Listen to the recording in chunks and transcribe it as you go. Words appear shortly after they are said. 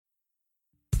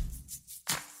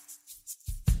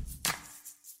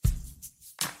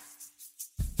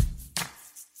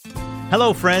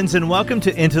Hello, friends, and welcome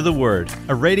to Into the Word,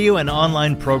 a radio and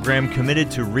online program committed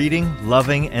to reading,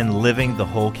 loving, and living the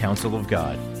whole counsel of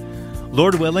God.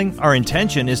 Lord willing, our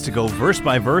intention is to go verse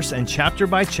by verse and chapter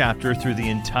by chapter through the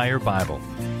entire Bible.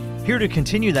 Here to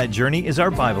continue that journey is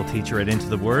our Bible teacher at Into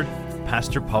the Word,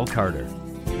 Pastor Paul Carter.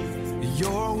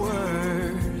 Your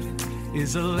word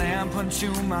is a lamp unto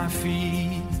my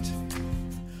feet.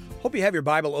 Hope you have your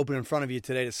Bible open in front of you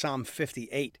today to Psalm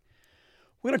 58.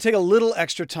 We're going to take a little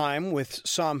extra time with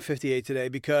Psalm 58 today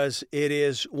because it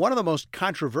is one of the most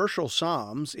controversial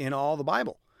psalms in all the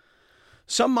Bible.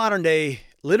 Some modern-day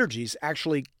liturgies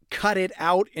actually cut it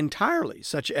out entirely,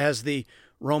 such as the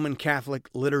Roman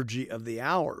Catholic Liturgy of the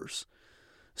Hours.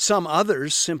 Some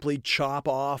others simply chop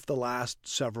off the last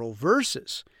several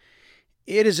verses.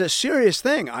 It is a serious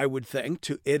thing, I would think,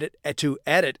 to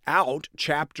edit out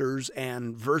chapters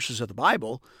and verses of the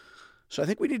Bible. So I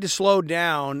think we need to slow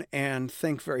down and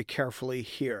think very carefully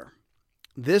here.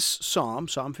 This psalm,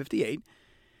 Psalm 58,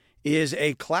 is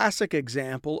a classic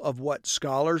example of what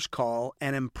scholars call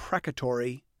an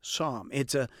imprecatory psalm.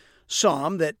 It's a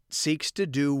psalm that seeks to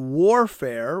do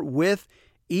warfare with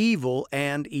evil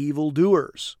and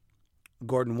evildoers.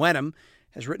 Gordon Wenham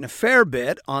has written a fair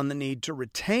bit on the need to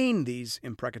retain these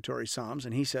imprecatory psalms,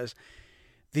 and he says,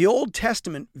 the Old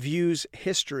Testament views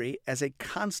history as a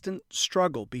constant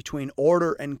struggle between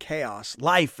order and chaos,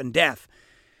 life and death.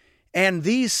 And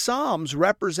these psalms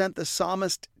represent the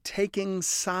psalmist taking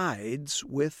sides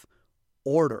with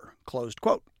order, closed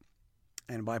quote.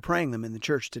 And by praying them in the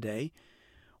church today,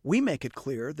 we make it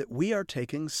clear that we are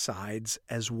taking sides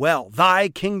as well. Thy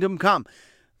kingdom come,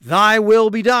 thy will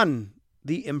be done.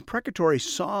 The imprecatory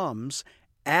psalms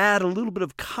add a little bit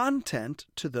of content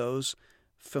to those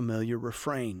familiar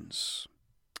refrains.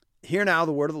 Hear now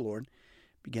the word of the Lord,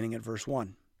 beginning at verse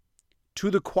 1.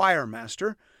 To the choir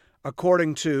master,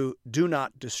 according to Do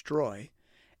Not Destroy,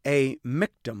 a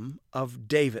Michtam of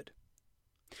David.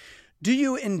 Do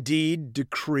you indeed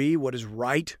decree what is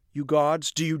right, you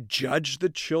gods? Do you judge the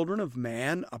children of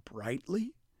man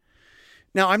uprightly?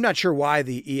 Now, I'm not sure why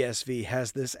the ESV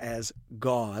has this as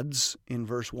gods in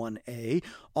verse 1a.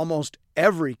 Almost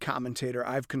every commentator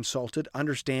I've consulted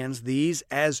understands these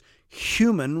as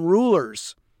human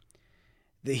rulers.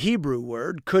 The Hebrew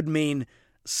word could mean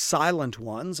silent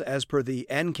ones, as per the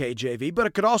NKJV, but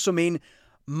it could also mean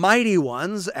mighty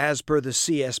ones, as per the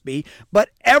CSB. But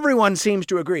everyone seems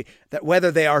to agree that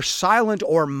whether they are silent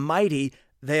or mighty,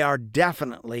 they are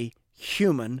definitely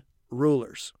human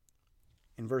rulers.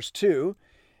 In verse 2,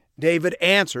 David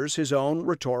answers his own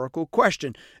rhetorical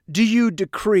question. Do you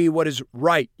decree what is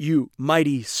right, you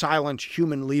mighty, silent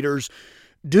human leaders?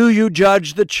 Do you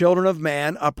judge the children of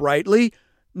man uprightly?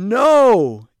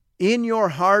 No! In your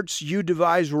hearts you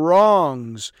devise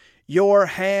wrongs. Your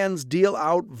hands deal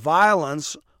out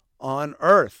violence on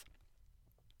earth.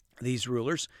 These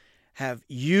rulers have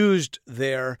used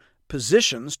their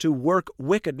positions to work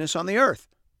wickedness on the earth.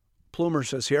 Plumer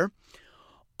says here,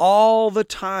 all the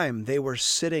time they were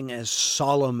sitting as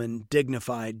solemn and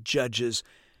dignified judges,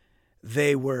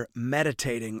 they were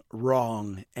meditating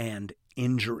wrong and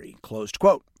injury. Closed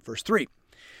quote. Verse 3.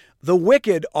 The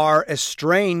wicked are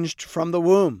estranged from the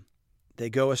womb.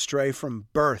 They go astray from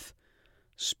birth,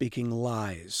 speaking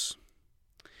lies.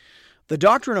 The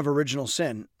doctrine of original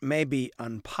sin may be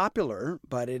unpopular,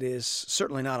 but it is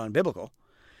certainly not unbiblical.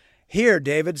 Here,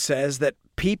 David says that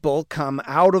people come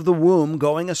out of the womb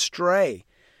going astray.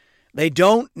 They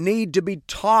don't need to be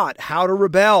taught how to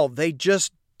rebel. They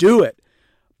just do it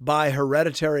by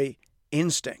hereditary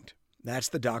instinct. That's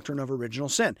the doctrine of original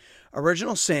sin.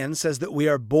 Original sin says that we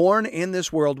are born in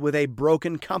this world with a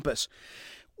broken compass.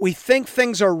 We think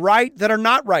things are right that are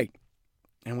not right,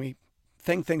 and we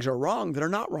think things are wrong that are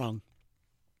not wrong.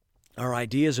 Our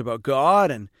ideas about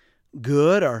God and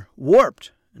good are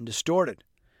warped and distorted.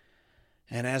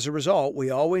 And as a result, we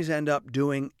always end up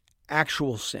doing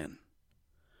actual sin.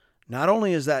 Not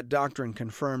only is that doctrine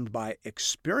confirmed by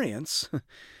experience,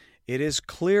 it is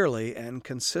clearly and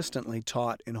consistently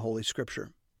taught in Holy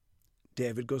Scripture.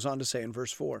 David goes on to say in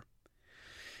verse 4,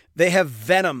 they have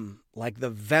venom like the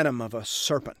venom of a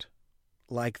serpent,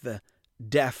 like the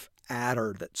deaf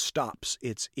adder that stops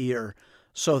its ear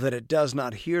so that it does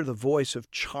not hear the voice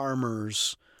of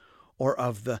charmers or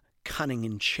of the cunning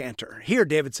enchanter. Here,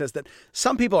 David says that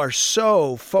some people are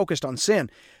so focused on sin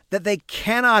that they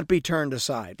cannot be turned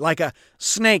aside. Like a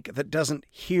snake that doesn't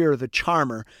hear the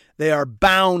charmer, they are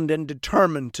bound and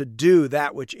determined to do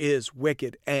that which is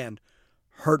wicked and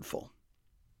hurtful.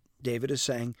 David is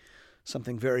saying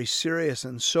something very serious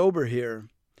and sober here.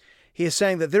 He is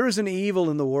saying that there is an evil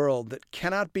in the world that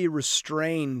cannot be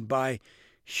restrained by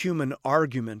human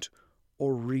argument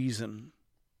or reason.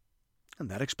 And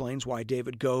that explains why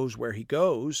David goes where he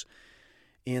goes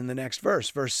in the next verse.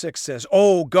 Verse 6 says,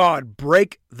 "O God,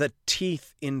 break the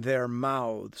teeth in their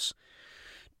mouths.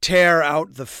 Tear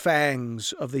out the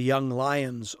fangs of the young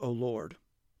lions, O Lord.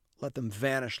 Let them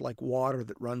vanish like water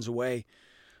that runs away.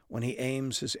 When he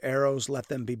aims his arrows, let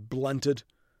them be blunted.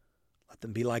 Let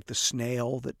them be like the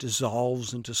snail that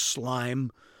dissolves into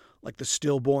slime, like the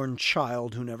stillborn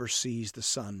child who never sees the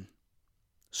sun.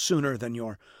 Sooner than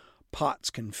your pots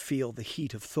can feel the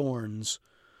heat of thorns,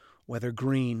 whether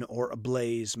green or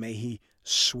ablaze, may he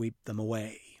sweep them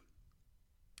away."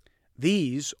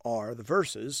 These are the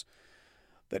verses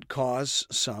that cause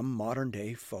some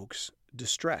modern-day folks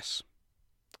distress.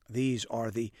 These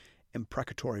are the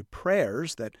imprecatory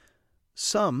prayers that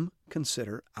some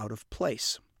consider out of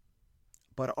place.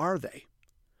 But are they?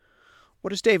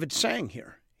 What is David saying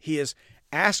here? He is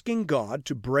asking God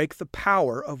to break the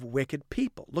power of wicked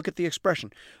people. Look at the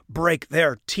expression, break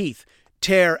their teeth,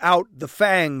 tear out the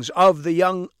fangs of the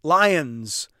young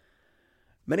lions.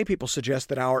 Many people suggest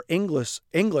that our English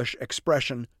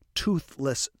expression,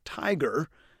 toothless tiger,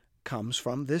 comes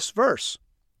from this verse.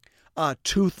 A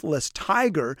toothless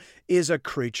tiger is a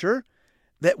creature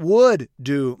that would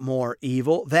do more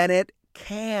evil than it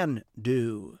can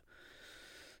do.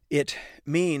 It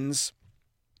means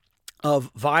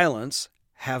of violence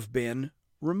have been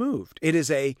removed. It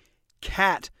is a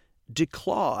cat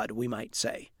declawed, we might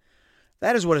say.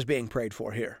 That is what is being prayed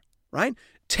for here, right?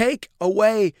 Take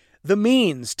away the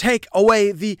means, take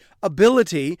away the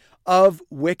ability of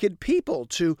wicked people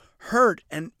to hurt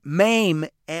and maim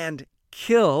and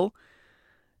kill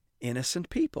innocent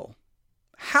people.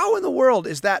 How in the world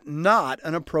is that not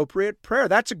an appropriate prayer?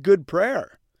 That's a good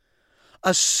prayer.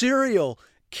 A serial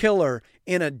killer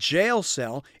in a jail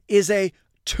cell is a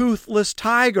toothless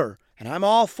tiger, and I'm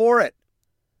all for it.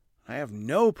 I have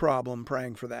no problem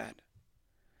praying for that.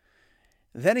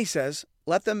 Then he says,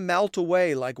 let them melt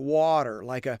away like water,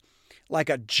 like a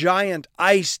giant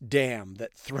ice dam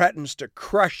that threatens to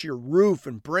crush your roof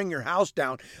and bring your house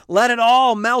down. Let it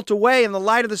all melt away in the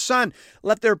light of the sun.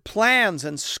 Let their plans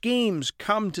and schemes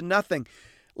come to nothing.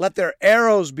 Let their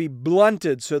arrows be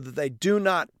blunted so that they do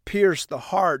not pierce the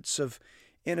hearts of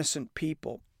innocent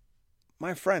people.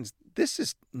 My friends, this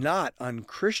is not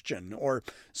unchristian or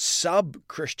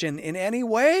sub-Christian in any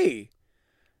way.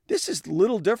 This is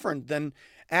little different than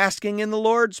asking in the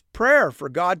Lord's Prayer for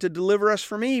God to deliver us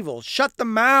from evil. Shut the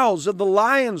mouths of the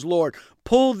lions, Lord.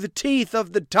 Pull the teeth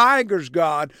of the tigers,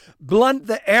 God. Blunt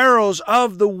the arrows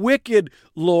of the wicked,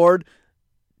 Lord.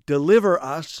 Deliver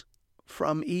us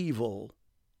from evil.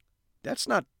 That's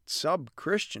not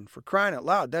sub-Christian, for crying out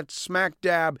loud. That's smack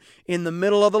dab in the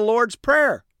middle of the Lord's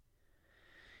Prayer.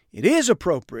 It is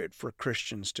appropriate for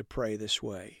Christians to pray this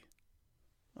way.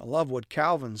 I love what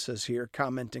Calvin says here,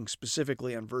 commenting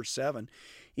specifically on verse 7.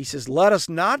 He says, let us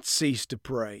not cease to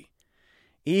pray,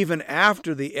 even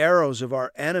after the arrows of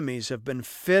our enemies have been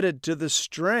fitted to the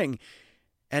string,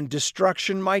 and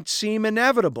destruction might seem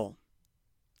inevitable.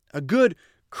 A good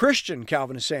Christian,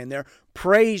 Calvin is saying there,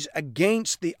 prays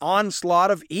against the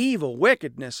onslaught of evil,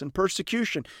 wickedness, and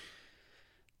persecution.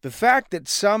 The fact that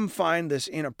some find this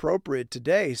inappropriate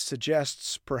today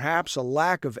suggests perhaps a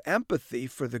lack of empathy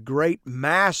for the great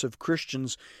mass of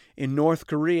Christians in North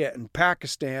Korea and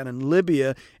Pakistan and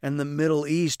Libya and the Middle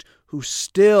East who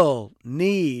still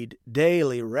need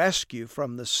daily rescue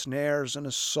from the snares and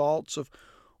assaults of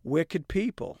wicked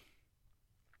people.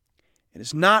 It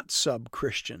is not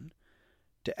sub-Christian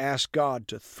to ask God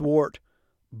to thwart,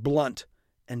 blunt,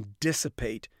 and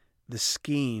dissipate the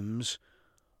schemes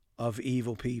of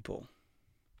evil people.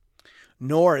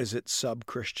 Nor is it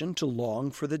sub-Christian to long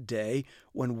for the day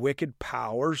when wicked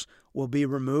powers will be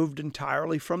removed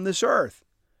entirely from this earth.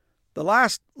 The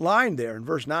last line there in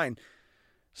verse 9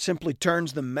 simply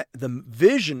turns the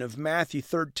vision of Matthew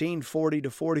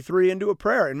 13:40-43 into a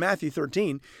prayer. In Matthew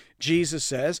 13, Jesus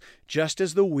says, just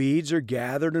as the weeds are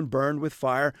gathered and burned with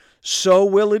fire, so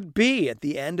will it be at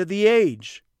the end of the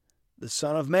age. The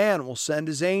Son of Man will send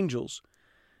his angels,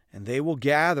 and they will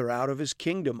gather out of his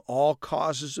kingdom all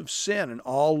causes of sin and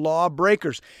all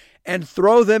lawbreakers, and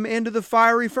throw them into the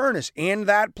fiery furnace. In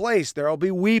that place there will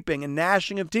be weeping and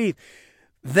gnashing of teeth.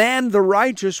 Then the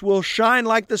righteous will shine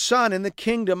like the sun in the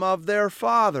kingdom of their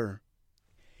Father.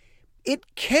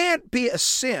 It can't be a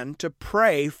sin to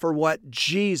pray for what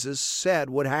Jesus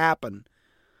said would happen.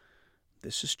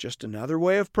 This is just another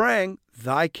way of praying,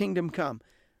 thy kingdom come,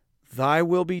 thy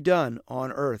will be done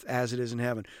on earth as it is in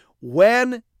heaven.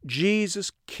 When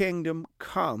Jesus' kingdom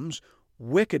comes,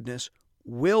 wickedness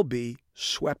will be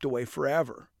swept away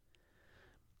forever.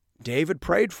 David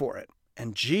prayed for it,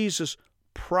 and Jesus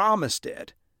promised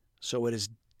it, so it is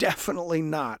definitely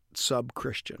not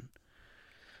sub-Christian.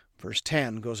 Verse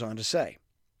 10 goes on to say,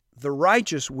 "The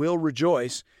righteous will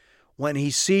rejoice when he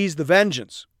sees the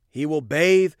vengeance. He will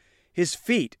bathe his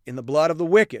feet in the blood of the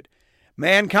wicked.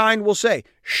 Mankind will say,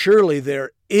 surely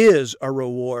there is a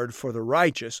reward for the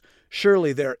righteous.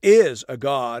 Surely there is a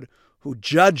God who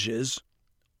judges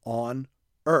on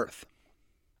earth."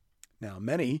 Now,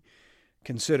 many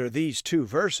consider these two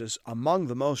verses among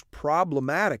the most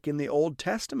problematic in the Old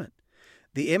Testament.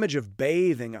 The image of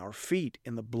bathing our feet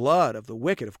in the blood of the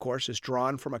wicked, of course, is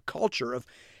drawn from a culture of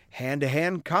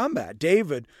hand-to-hand combat.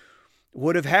 David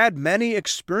would have had many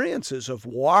experiences of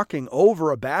walking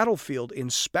over a battlefield,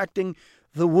 inspecting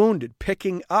the wounded,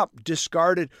 picking up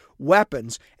discarded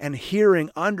weapons, and hearing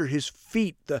under his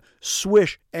feet the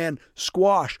swish and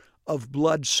squash of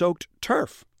blood-soaked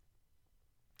turf.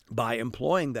 By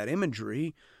employing that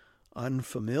imagery,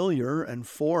 unfamiliar and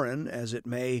foreign as it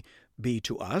may be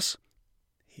to us,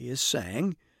 he is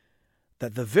saying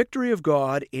that the victory of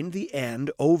God in the end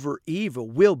over evil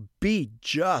will be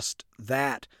just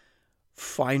that,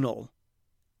 final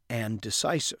and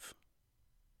decisive.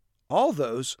 All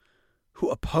those who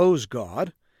oppose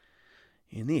God,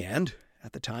 in the end,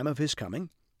 at the time of his coming,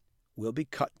 will be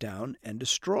cut down and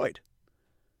destroyed.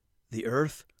 The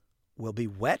earth will be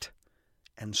wet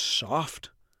and soft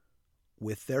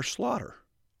with their slaughter.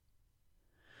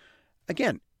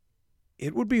 Again,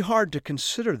 it would be hard to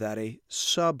consider that a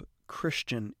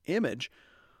sub-Christian image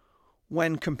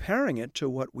when comparing it to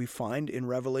what we find in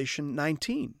Revelation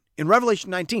 19. In Revelation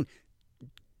 19,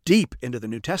 deep into the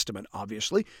New Testament,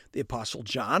 obviously, the Apostle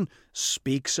John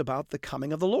speaks about the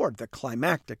coming of the Lord, the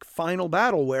climactic final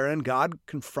battle wherein God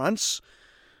confronts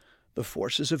the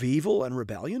forces of evil and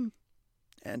rebellion,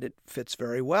 and it fits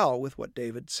very well with what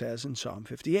David says in Psalm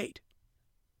 58.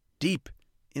 Deep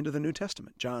into the New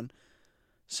Testament, John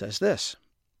says this,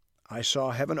 "I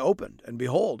saw heaven opened, and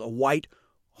behold, a white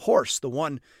horse. The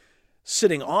one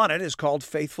sitting on it is called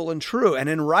Faithful and True, and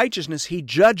in righteousness he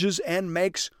judges and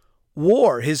makes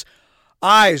war. His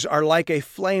eyes are like a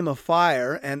flame of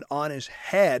fire, and on his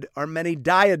head are many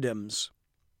diadems.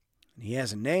 And he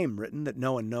has a name written that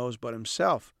no one knows but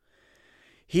himself.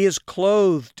 He is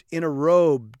clothed in a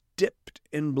robe dipped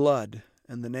in blood,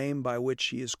 and the name by which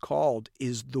he is called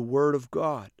is the Word of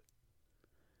God.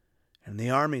 And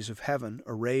the armies of heaven,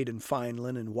 arrayed in fine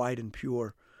linen, white and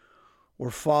pure,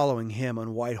 were following him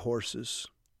on white horses.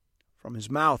 From his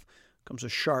mouth comes a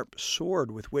sharp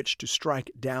sword with which to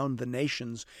strike down the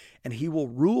nations, and he will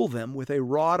rule them with a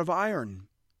rod of iron.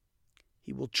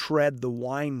 He will tread the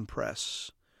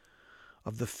winepress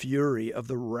of the fury of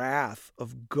the wrath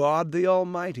of God the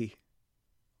Almighty.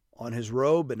 On his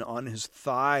robe and on his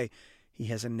thigh he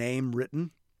has a name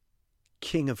written,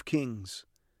 King of Kings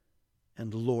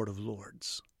and Lord of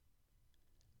Lords."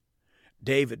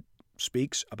 David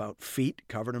speaks about feet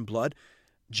covered in blood.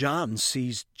 John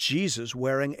sees Jesus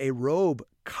wearing a robe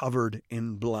covered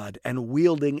in blood and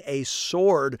wielding a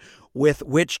sword with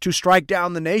which to strike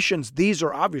down the nations. These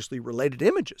are obviously related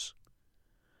images.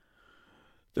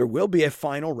 There will be a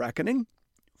final reckoning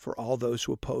for all those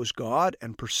who oppose God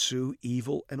and pursue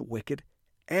evil and wicked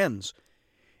ends.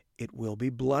 It will be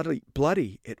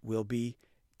bloody, it will be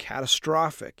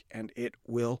catastrophic, and it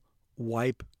will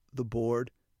wipe the board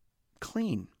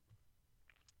clean.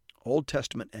 Old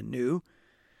Testament and New,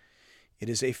 it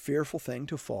is a fearful thing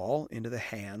to fall into the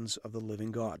hands of the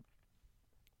living God.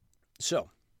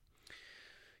 So,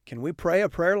 can we pray a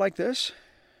prayer like this?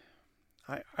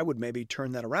 I would maybe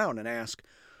turn that around and ask,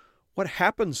 what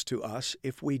happens to us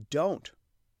if we don't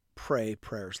pray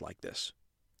prayers like this?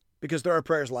 Because there are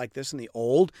prayers like this in the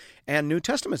Old and New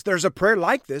Testaments. There's a prayer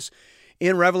like this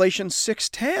in Revelation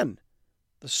 6:10.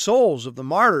 The souls of the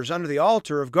martyrs under the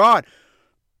altar of God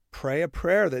pray a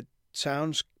prayer that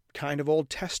sounds kind of Old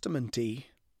Testament-y.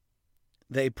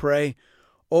 They pray,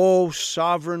 "O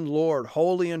sovereign Lord,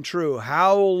 holy and true,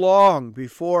 how long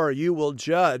before you will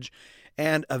judge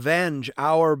and avenge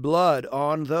our blood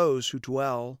on those who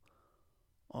dwell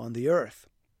on the earth?"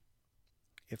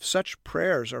 If such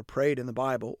prayers are prayed in the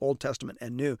Bible, Old Testament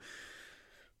and New,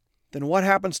 then what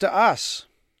happens to us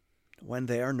when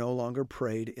they are no longer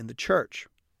prayed in the church?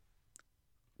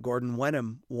 Gordon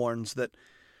Wenham warns that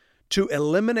to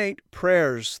eliminate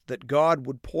prayers that God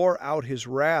would pour out his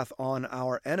wrath on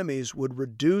our enemies would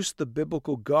reduce the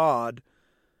biblical God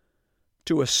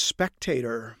to a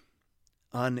spectator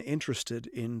uninterested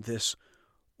in this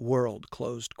world,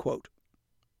 closed quote.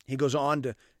 He goes on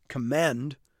to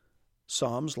commend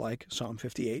psalms like Psalm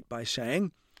 58 by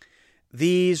saying,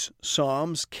 "These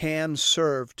psalms can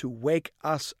serve to wake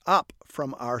us up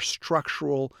from our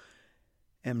structural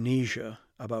amnesia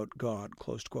about God,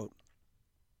 close quote.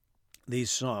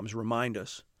 These Psalms remind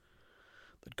us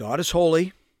that God is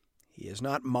holy, He is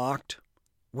not mocked,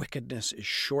 wickedness is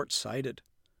short-sighted,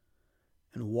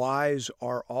 and wise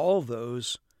are all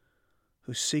those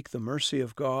who seek the mercy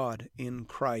of God in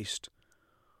Christ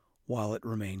while it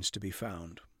remains to be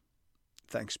found.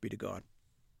 Thanks be to God.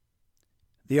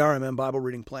 The RMM Bible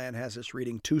Reading Plan has us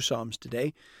reading 2 Psalms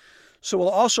today, so we'll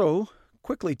also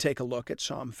quickly take a look at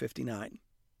Psalm 59.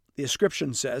 The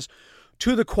inscription says,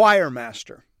 "To the choir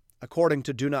master, according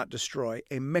to Do Not Destroy,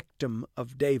 a Michtam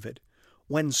of David,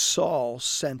 when Saul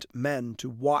sent men to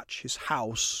watch his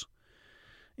house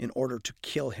in order to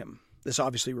kill him." This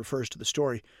obviously refers to the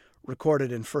story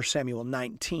recorded in 1 Samuel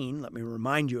 19. Let me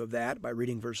remind you of that by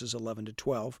reading verses 11 to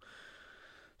 12.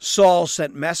 Saul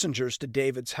sent messengers to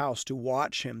David's house to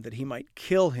watch him, that he might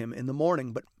kill him in the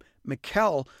morning. But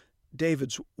Michal,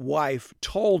 David's wife,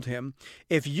 told him,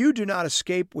 "If you do not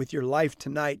escape with your life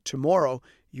tonight, tomorrow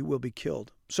you will be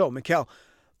killed." So Michal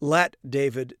let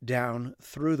David down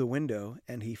through the window,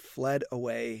 and he fled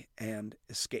away and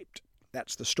escaped.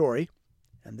 That's the story,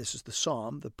 and this is the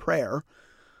psalm, the prayer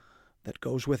that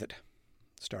goes with it,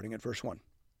 starting at verse 1.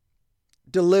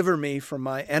 "Deliver me from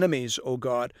my enemies, O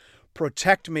God.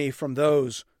 Protect me from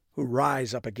those who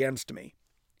rise up against me.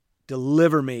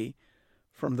 Deliver me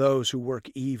from those who work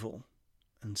evil,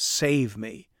 and save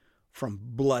me from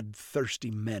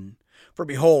bloodthirsty men. For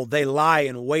behold, they lie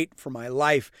in wait for my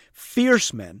life.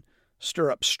 Fierce men stir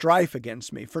up strife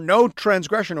against me. For no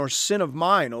transgression or sin of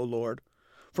mine, O Lord,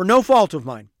 for no fault of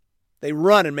mine. They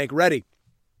run and make ready.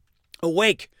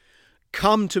 Awake,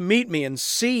 come to meet me, and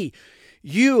see.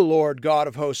 You, Lord God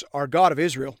of hosts, are God of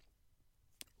Israel.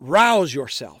 Rouse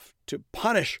yourself to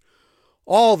punish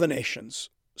all the nations.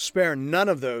 Spare none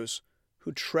of those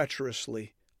who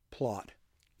treacherously plot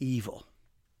evil."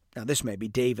 Now, this may be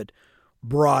David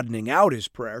broadening out his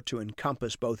prayer to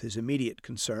encompass both his immediate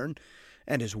concern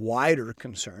and his wider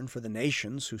concern for the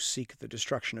nations who seek the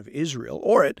destruction of Israel,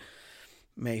 or it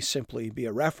may simply be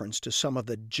a reference to some of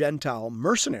the Gentile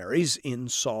mercenaries in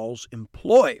Saul's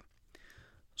employ.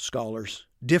 Scholars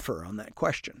differ on that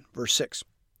question. Verse 6.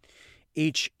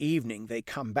 "Each evening they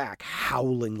come back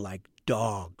howling like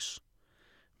dogs,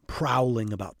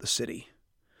 prowling about the city.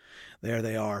 There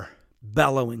they are,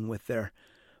 bellowing with their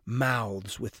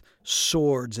mouths, with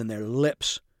swords in their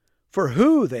lips. For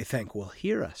who, they think, will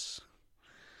hear us?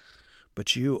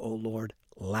 But you, O Lord,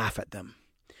 laugh at them.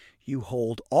 You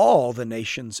hold all the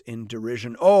nations in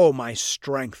derision. O my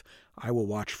strength, I will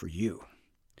watch for you.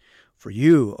 For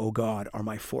you, O God, are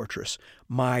my fortress.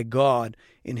 My God,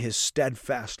 in his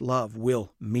steadfast love,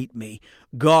 will meet me.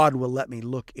 God will let me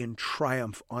look in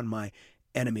triumph on my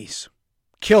enemies.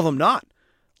 Kill them not,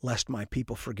 lest my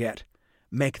people forget.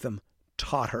 Make them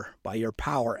totter by your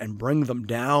power, and bring them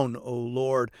down, O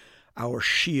Lord, our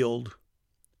shield,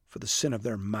 for the sin of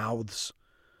their mouths,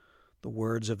 the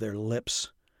words of their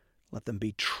lips. Let them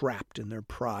be trapped in their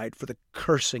pride, for the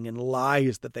cursing and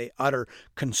lies that they utter.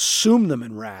 Consume them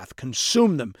in wrath,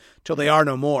 consume them till they are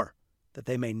no more, that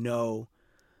they may know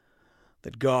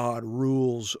that God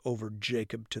rules over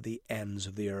Jacob to the ends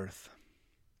of the earth."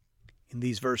 In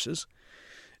these verses,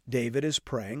 David is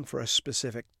praying for a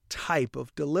specific type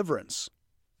of deliverance.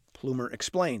 Plumer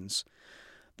explains,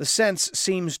 "The sense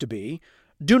seems to be,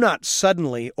 do not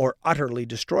suddenly or utterly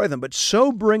destroy them, but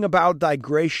so bring about thy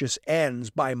gracious ends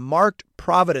by marked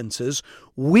providences,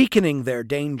 weakening their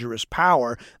dangerous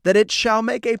power, that it shall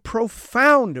make a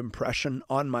profound impression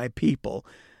on my people,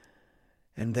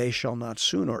 and they shall not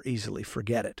soon or easily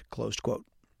forget it." Closed quote.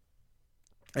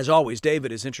 As always,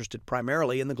 David is interested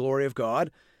primarily in the glory of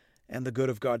God and the good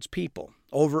of God's people,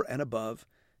 over and above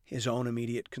his own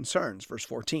immediate concerns. Verse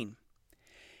 14.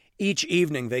 "Each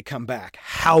evening they come back,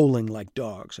 howling like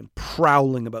dogs and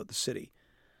prowling about the city.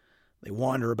 They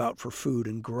wander about for food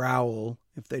and growl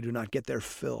if they do not get their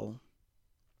fill."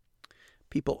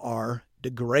 People are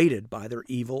degraded by their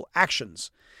evil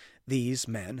actions. These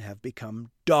men have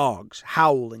become dogs,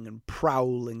 howling and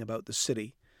prowling about the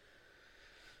city.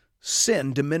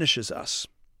 Sin diminishes us.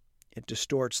 It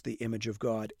distorts the image of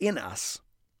God in us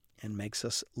and makes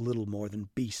us little more than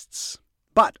beasts.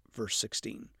 But, verse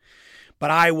 16, "But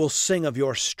I will sing of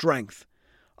your strength.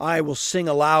 I will sing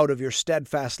aloud of your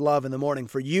steadfast love in the morning,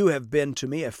 for you have been to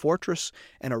me a fortress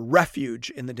and a refuge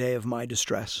in the day of my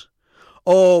distress.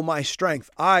 O my strength,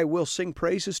 I will sing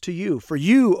praises to you, for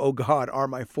you, O God, are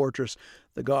my fortress,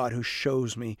 the God who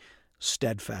shows me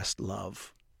steadfast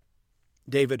love."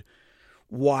 David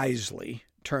wisely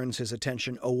turns his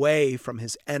attention away from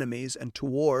his enemies and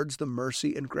towards the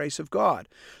mercy and grace of God.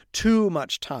 Too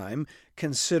much time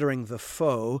considering the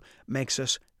foe makes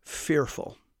us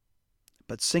fearful.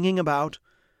 But singing about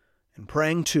and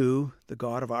praying to the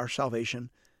God of our salvation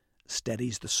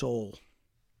steadies the soul.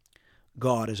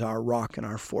 God is our rock and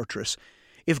our fortress.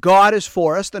 If God is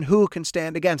for us, then who can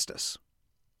stand against us?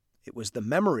 It was the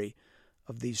memory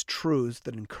of these truths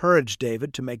that encouraged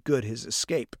David to make good his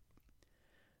escape.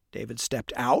 David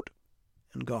stepped out,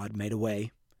 and God made a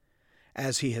way.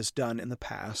 As he has done in the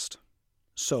past,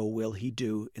 so will he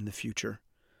do in the future.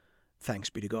 Thanks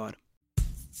be to God.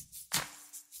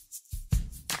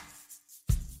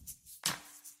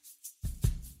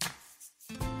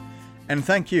 And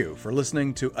thank you for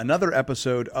listening to another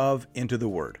episode of Into the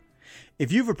Word.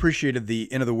 If you've appreciated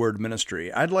the Into the Word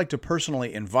ministry, I'd like to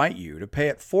personally invite you to pay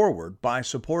it forward by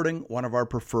supporting one of our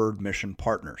preferred mission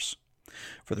partners.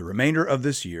 For the remainder of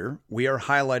this year, we are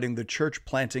highlighting the church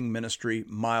planting ministry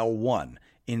Mile 1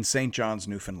 in St. John's,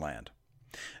 Newfoundland.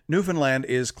 Newfoundland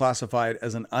is classified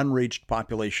as an unreached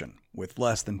population, with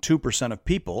less than 2% of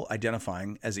people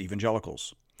identifying as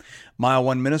evangelicals. Mile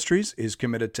 1 Ministries is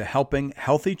committed to helping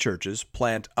healthy churches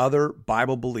plant other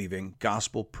Bible-believing,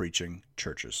 gospel-preaching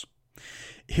churches.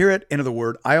 Here at Into the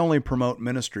Word, I only promote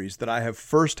ministries that I have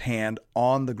first-hand,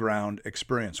 on-the-ground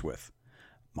experience with.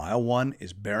 Mile 1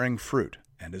 is bearing fruit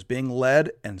and is being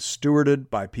led and stewarded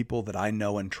by people that I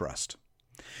know and trust.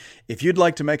 If you'd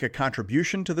like to make a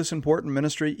contribution to this important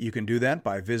ministry, you can do that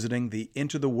by visiting the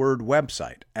Into the Word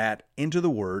website at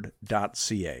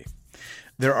intotheword.ca.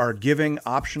 There are giving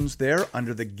options there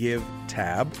under the Give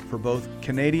tab for both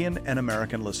Canadian and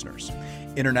American listeners.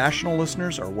 International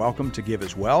listeners are welcome to give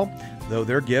as well, though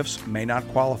their gifts may not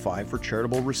qualify for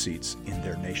charitable receipts in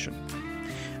their nation.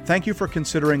 Thank you for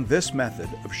considering this method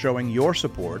of showing your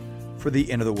support for the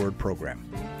Into the Word program.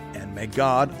 And may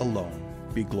God alone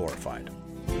be glorified.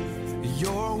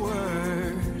 Your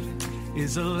word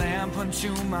is a lamp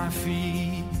unto my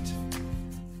feet